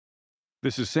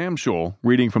This is Sam Scholl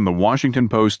reading from the Washington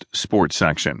Post sports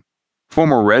section.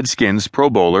 Former Redskins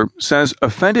Pro Bowler says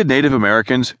offended Native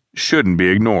Americans shouldn't be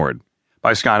ignored,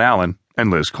 by Scott Allen and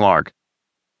Liz Clarke.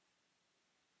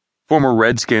 Former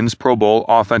Redskins Pro Bowl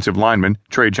offensive lineman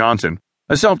Trey Johnson,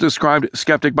 a self-described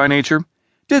skeptic by nature,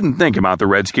 didn't think about the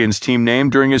Redskins team name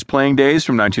during his playing days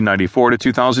from 1994 to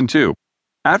 2002,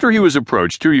 after he was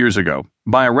approached 2 years ago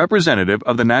by a representative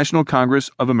of the National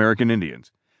Congress of American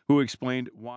Indians, who explained why